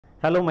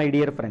Hello my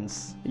dear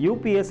friends,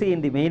 UPSC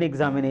in the main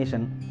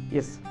examination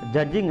is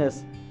judging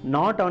us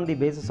not on the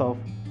basis of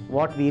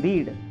what we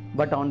read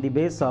but on the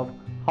basis of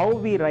how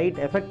we write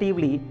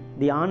effectively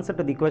the answer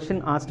to the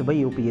question asked by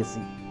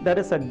UPSC. There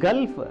is a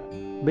gulf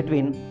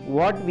between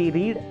what we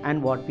read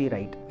and what we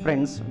write.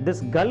 Friends,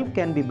 this gulf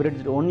can be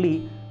bridged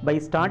only by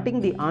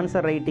starting the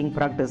answer writing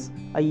practice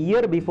a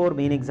year before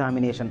main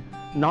examination,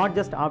 not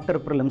just after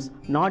prelims,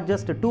 not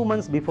just 2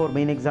 months before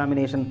main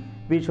examination.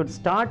 We should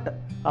start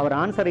our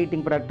answer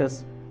writing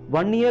practice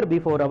 1 year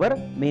before our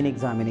main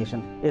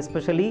examination,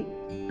 especially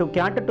to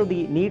cater to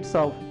the needs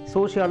of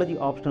sociology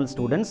optional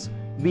students.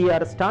 We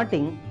are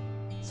starting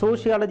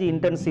Sociology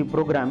Intensive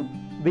program,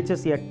 which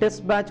is a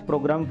test batch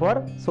program for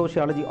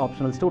sociology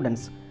optional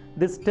students.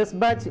 This test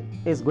batch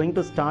is going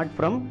to start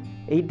from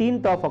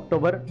 18th of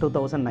October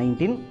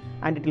 2019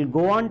 and it will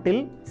go on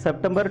till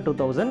September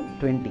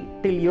 2020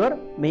 till your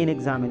main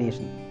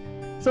examination.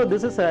 So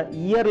this is a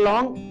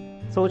year-long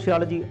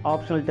sociology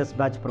optional test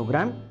batch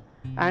program,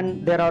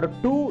 and there are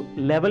 2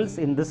 levels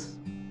in this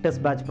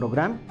test batch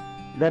program.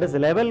 There is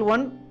level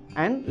 1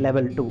 and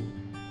level 2.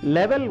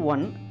 Level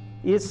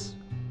 1 is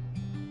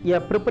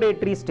a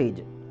preparatory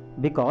stage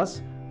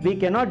because we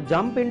cannot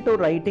jump into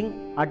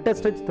writing at a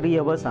stretch 3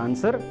 hours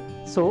answer.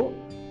 So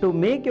to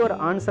make your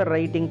answer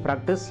writing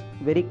practice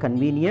very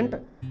convenient,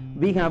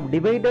 we have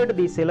divided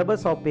the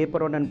syllabus of paper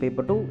 1 and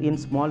paper 2 in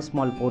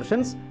small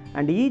portions,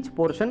 and each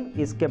portion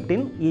is kept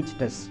in each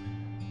test.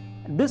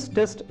 This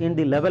test in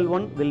the level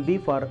 1 will be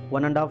for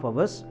 1.5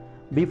 hours.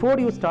 Before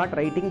you start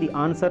writing the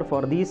answer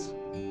for these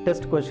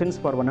test questions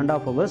for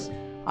 1.5 hours,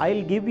 I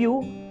will give you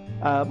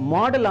a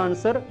model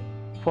answer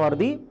for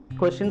the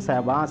questions I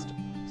have asked.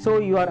 So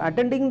you are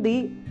attending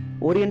the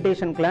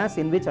orientation class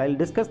in which I will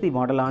discuss the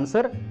model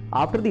answer.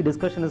 After the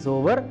discussion is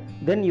over,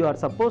 then you are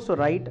supposed to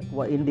write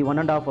in the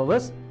 1.5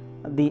 hours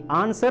the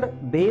answer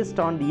based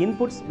on the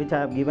inputs which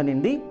I have given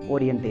in the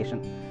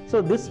orientation.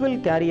 So this will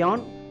carry on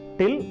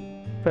till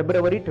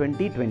February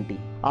 2020.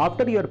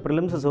 After your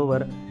prelims is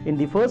over, in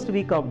the first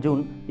week of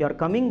June, you are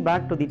coming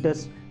back to the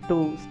test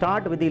to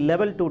start with the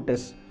level 2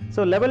 test.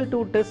 So level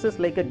 2 test is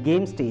like a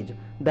game stage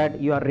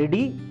that you are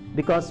ready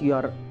because you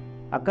are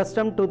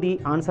accustomed to the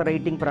answer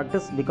writing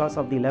practice because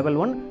of the level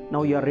 1.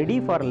 Now you are ready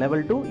for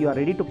level 2, you are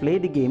ready to play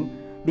the game.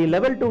 The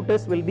level 2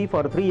 test will be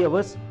for 3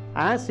 hours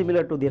as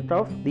similar to that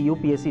of the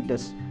UPSC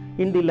test.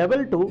 In the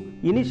level 2,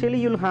 initially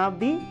you will have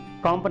the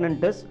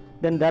component test,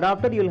 then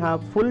thereafter you will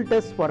have full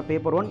test for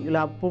paper 1, you will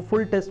have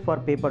full test for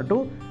paper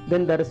 2,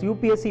 then there is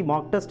UPSC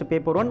mock test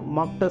paper 1,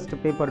 mock test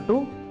paper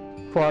 2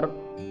 for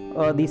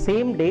the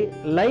same day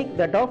like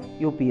that of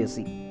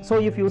UPSC. So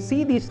if you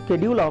see the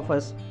schedule of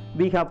us,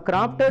 we have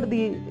crafted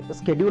the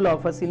schedule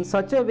of us in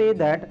such a way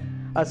that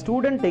a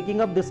student taking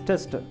up this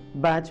test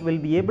batch will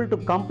be able to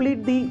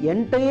complete the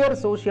entire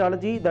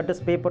sociology, that is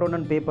paper 1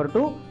 and paper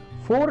 2,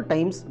 4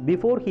 times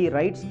before she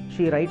writes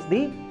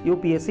the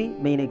UPSC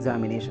main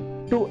examination.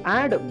 To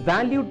add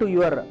value to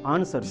your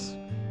answers,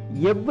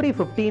 every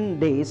 15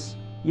 days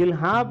you will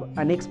have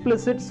an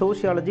explicit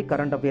sociology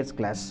current affairs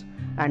class,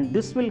 and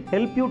this will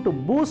help you to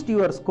boost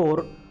your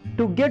score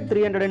to get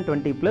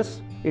 320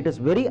 plus. It is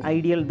very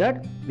ideal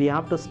that we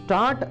have to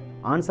start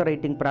answer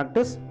writing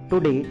practice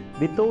today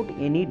without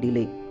any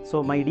delay.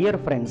 So my dear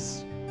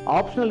friends,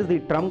 optional is the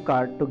trump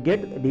card to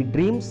get the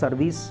dream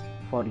service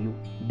for you.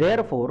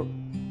 Therefore,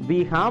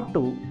 we have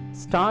to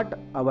start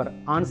our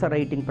answer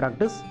writing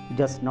practice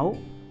just now.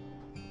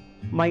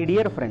 My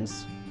dear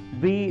friends,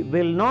 we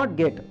will not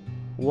get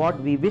what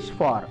we wish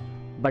for,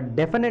 but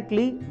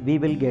definitely we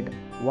will get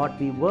what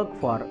we work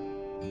for.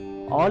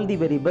 All the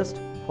very best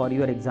for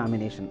your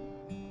examination.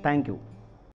 Thank you.